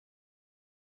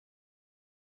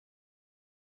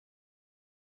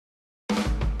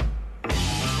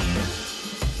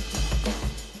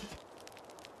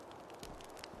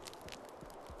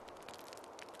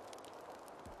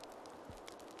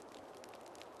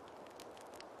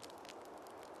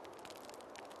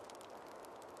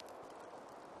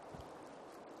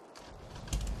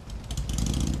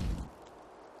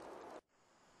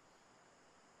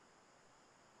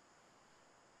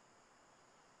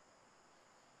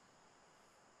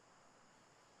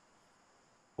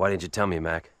Why didn't you tell me,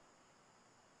 Mac?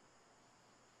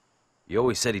 You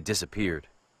always said he disappeared.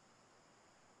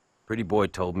 Pretty boy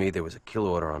told me there was a kill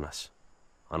order on us.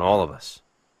 On all of us.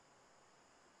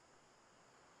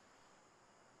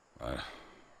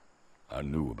 I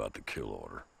knew about the kill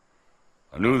order.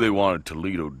 I knew they wanted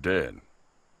Toledo dead.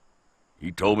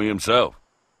 He told me himself.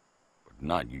 But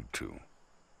not you two.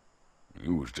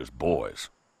 You was just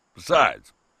boys.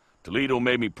 Besides, Toledo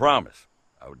made me promise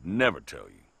I would never tell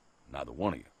you. Neither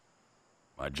one of you.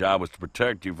 My job was to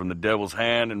protect you from the devil's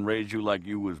hand and raise you like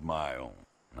you was my own.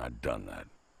 And I'd done that.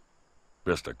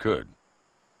 Best I could.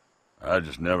 I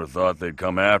just never thought they'd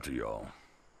come after y'all.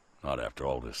 Not after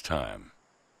all this time.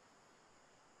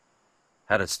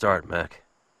 How'd it start, Mac?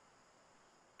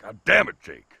 God damn it,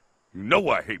 Jake. You know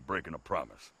I hate breaking a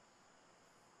promise.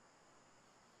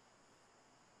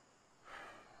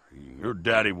 Your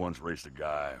daddy once raced a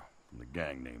guy from the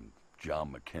gang named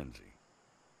John Mackenzie.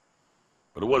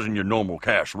 But it wasn't your normal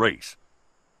cash race.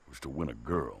 It was to win a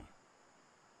girl.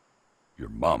 Your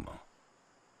mama.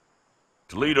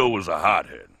 Toledo was a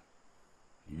hothead.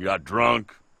 He got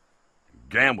drunk and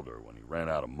gambled her when he ran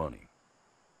out of money.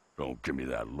 Don't give me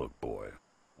that look, boy.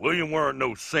 William weren't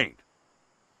no saint.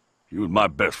 He was my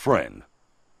best friend.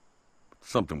 But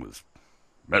something was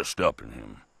messed up in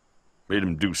him. Made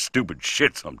him do stupid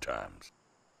shit sometimes.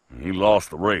 And he lost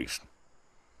the race.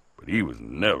 But he was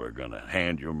never gonna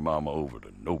hand your mama over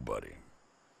to nobody.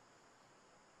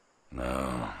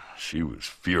 No, she was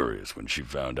furious when she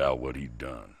found out what he'd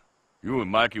done. You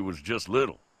and Mikey was just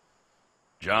little.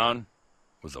 John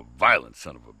was a violent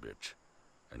son of a bitch.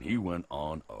 And he went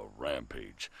on a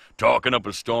rampage, talking up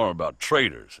a storm about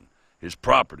traitors and his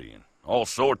property and all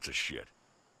sorts of shit.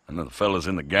 And then the fellas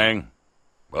in the gang,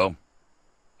 well,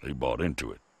 they bought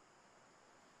into it.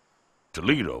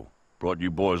 Toledo brought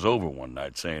you boys over one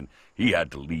night saying he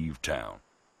had to leave town.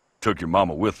 Took your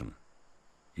mama with him.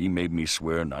 He made me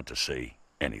swear not to say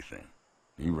anything.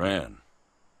 He ran,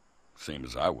 same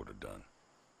as I would have done.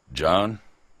 John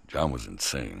was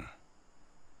insane.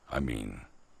 I mean,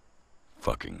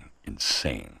 fucking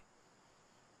insane.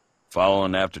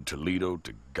 Following after Toledo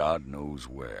to God knows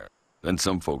where. Then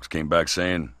some folks came back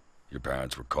saying your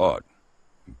parents were caught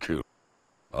and killed.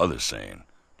 Others saying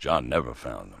John never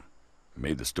found them.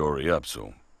 Made the story up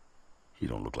so he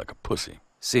don't look like a pussy.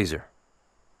 Caesar.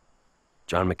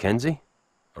 John Mackenzie?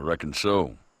 I reckon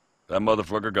so. That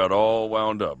motherfucker got all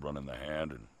wound up running the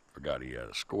hand and forgot he had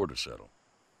a score to settle.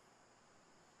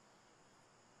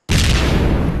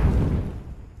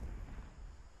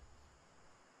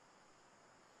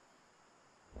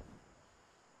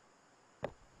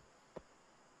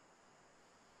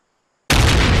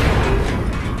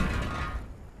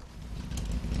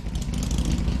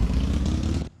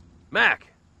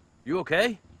 Mac, you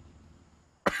okay?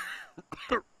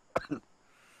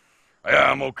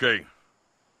 Yeah, I'm okay.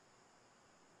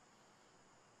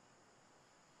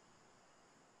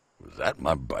 Was that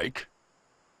my bike?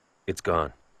 It's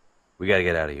gone. We gotta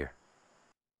get out of here.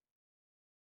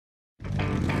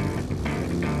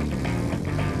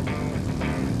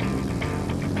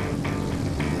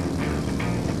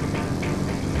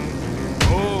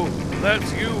 Oh,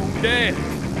 that's you, Dad.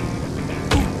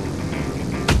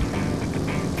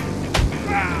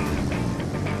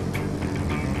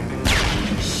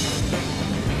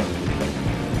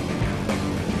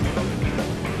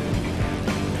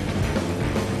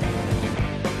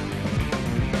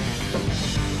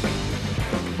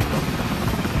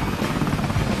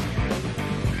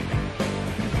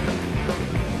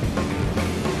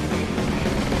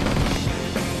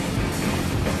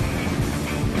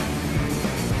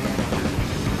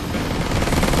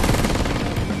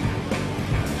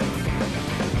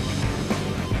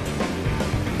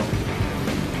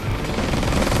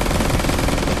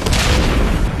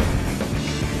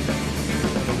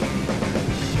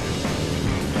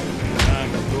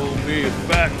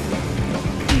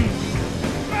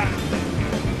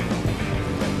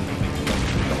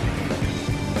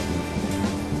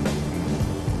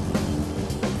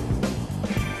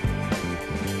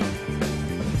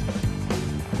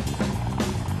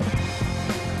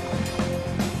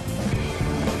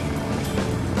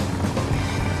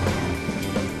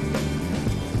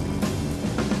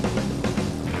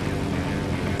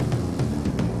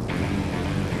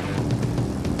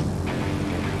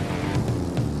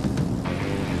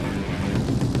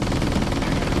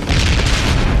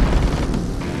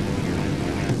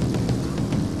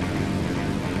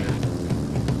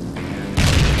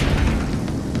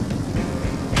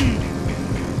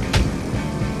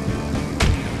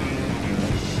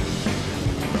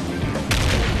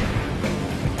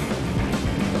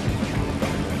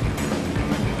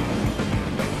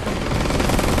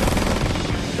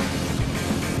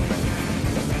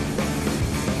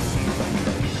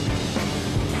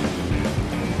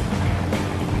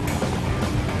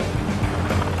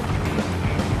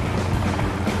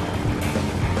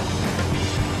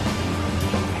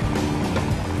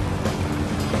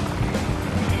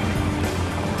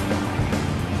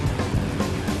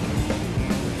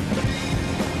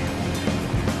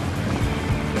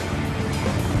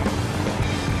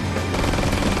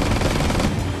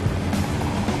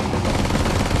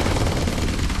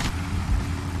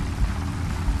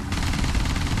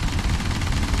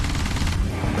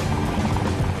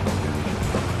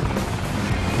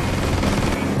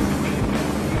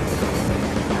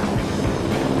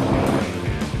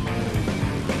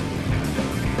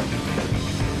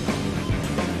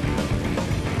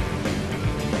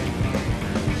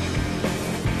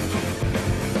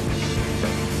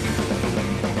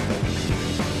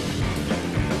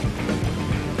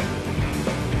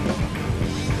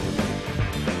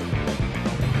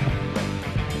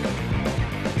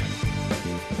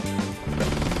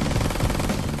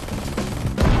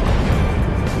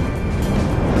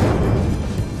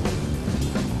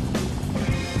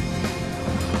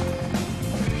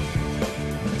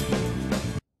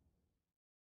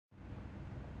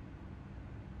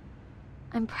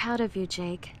 I'm proud of you,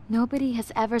 Jake. Nobody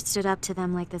has ever stood up to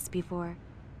them like this before.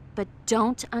 But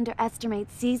don't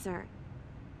underestimate Caesar.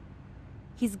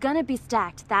 He's gonna be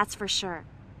stacked, that's for sure.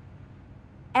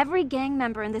 Every gang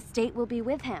member in the state will be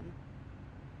with him.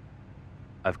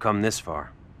 I've come this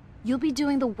far. You'll be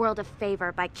doing the world a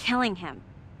favor by killing him.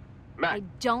 Mac, I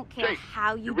don't care Jake,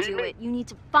 how you read do me? it. You need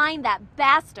to find that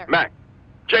bastard. Mac,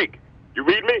 Jake, you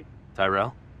read me?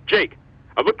 Tyrell? Jake,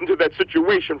 I looked into that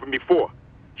situation from before.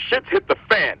 Shit's hit the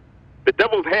fan. The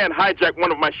Devil's Hand hijacked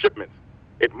one of my shipments.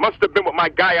 It must have been what my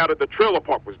guy out at the trailer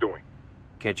park was doing.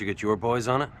 Can't you get your boys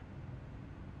on it?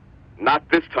 Not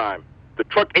this time. The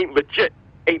truck ain't legit.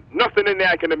 Ain't nothing in there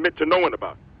I can admit to knowing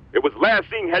about. It was last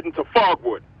seen heading to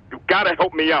Fogwood. You gotta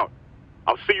help me out.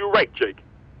 I'll see you right, Jake.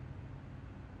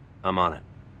 I'm on it.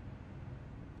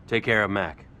 Take care of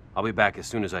Mac. I'll be back as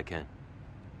soon as I can.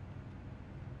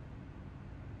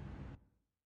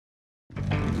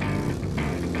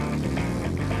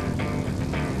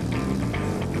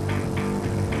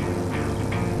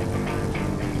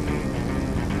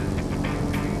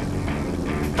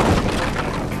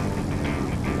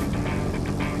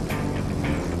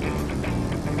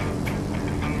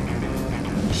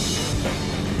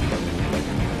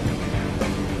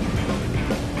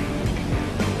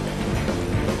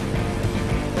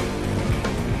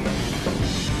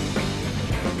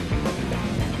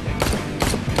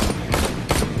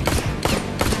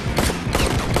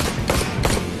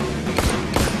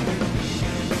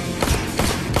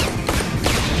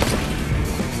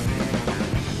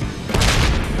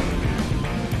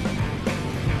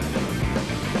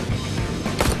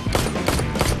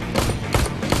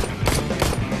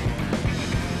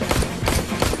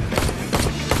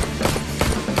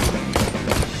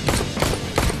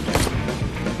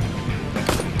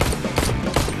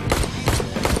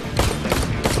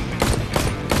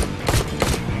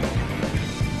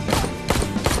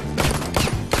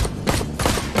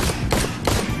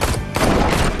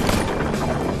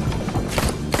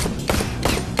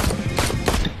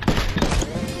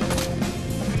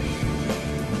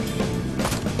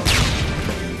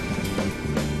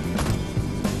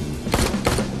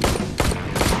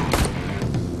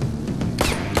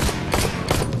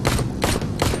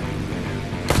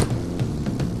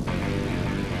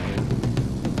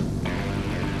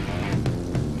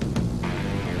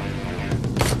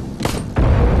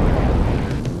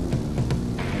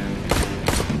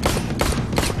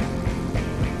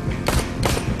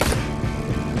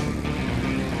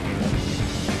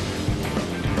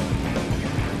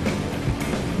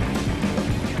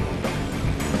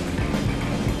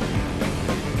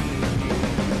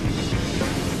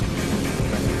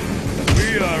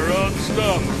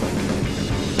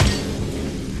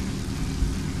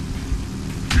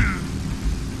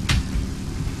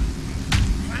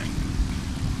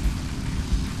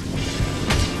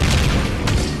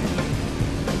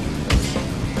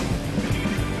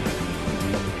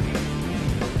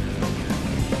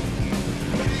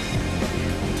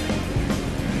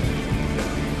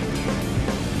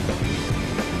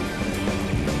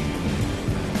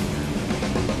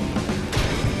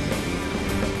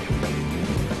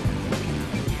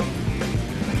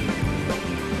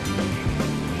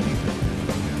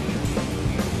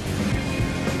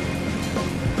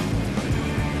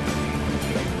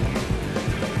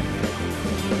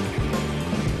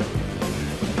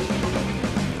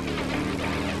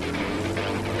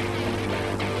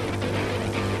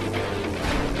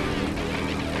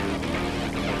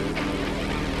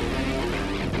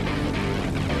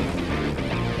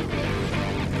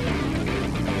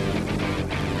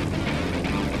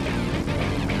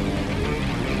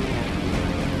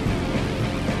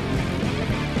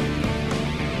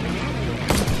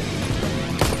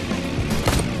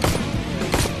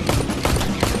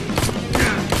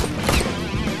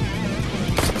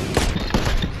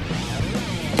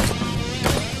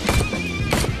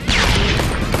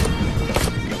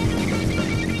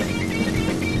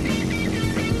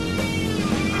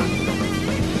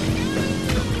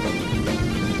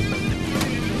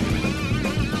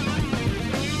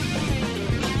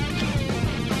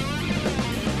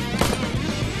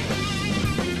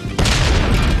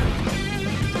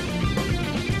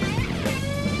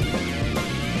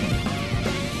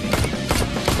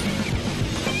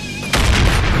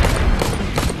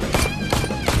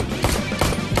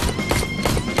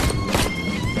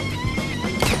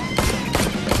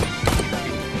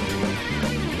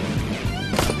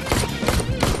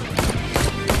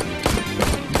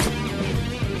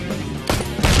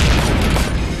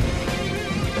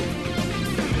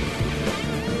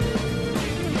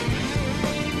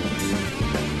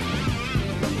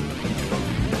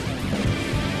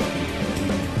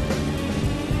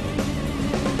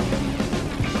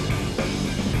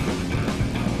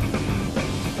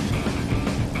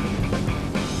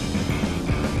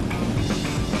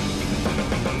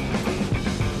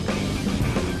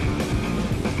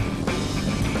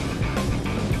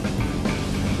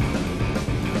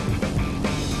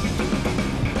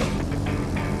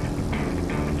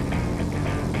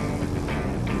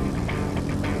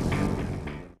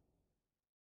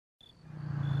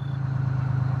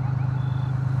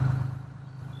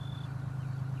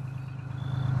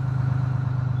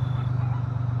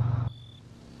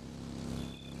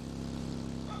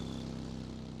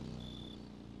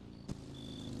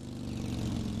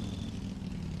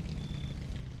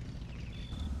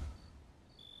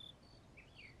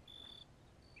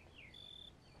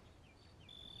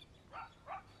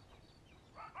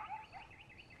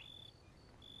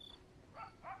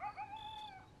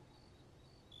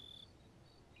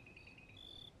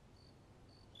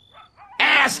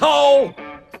 asshole!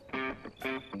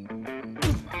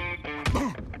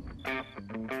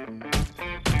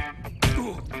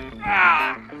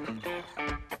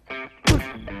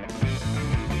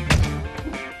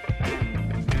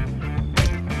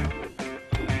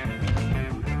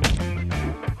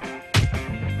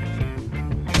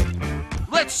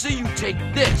 Let's see you take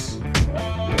this!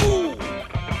 Ooh.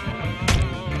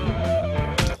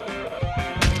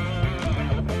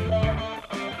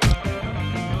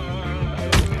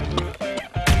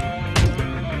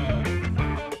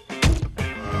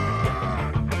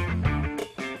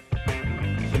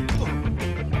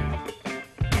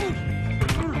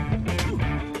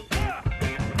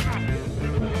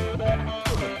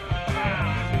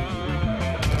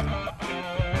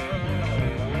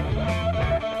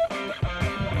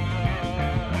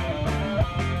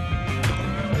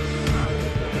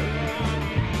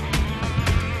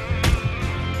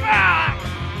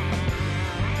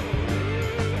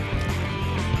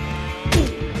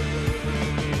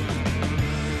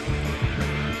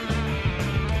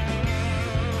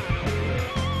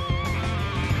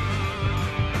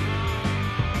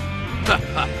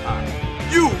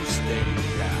 You stay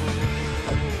down.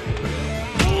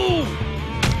 Ooh.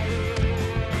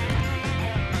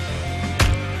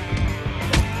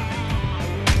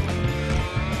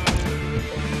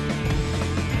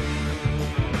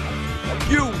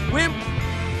 You wimp.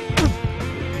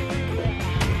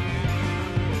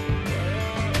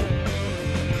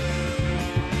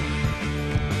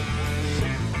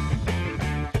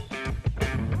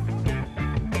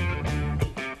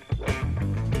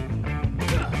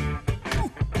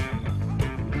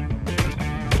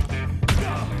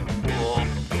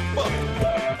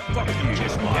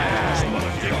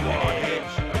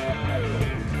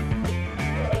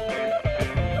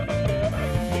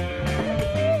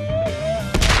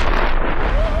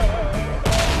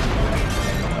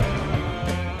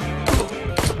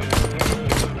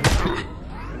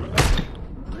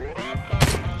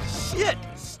 Shit!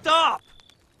 Stop!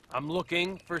 I'm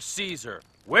looking for Caesar.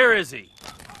 Where is he?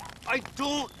 I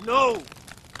don't know.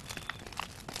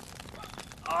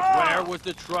 Where was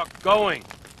the truck going?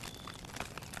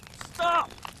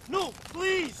 Stop! No,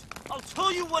 please! I'll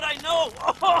tell you what I know!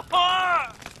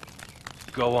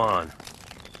 Go on.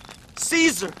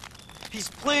 Caesar! He's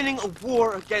planning a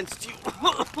war against you.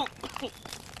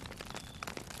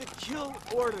 The kill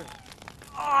order.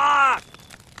 Ah!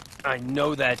 I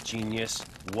know that, genius.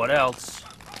 What else?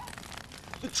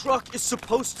 The truck is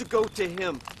supposed to go to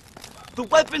him. The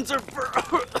weapons are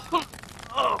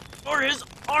for his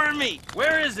army.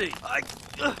 Where is he? I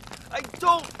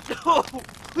don't know.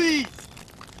 Please.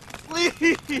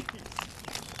 Please.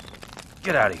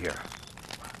 Get out of here.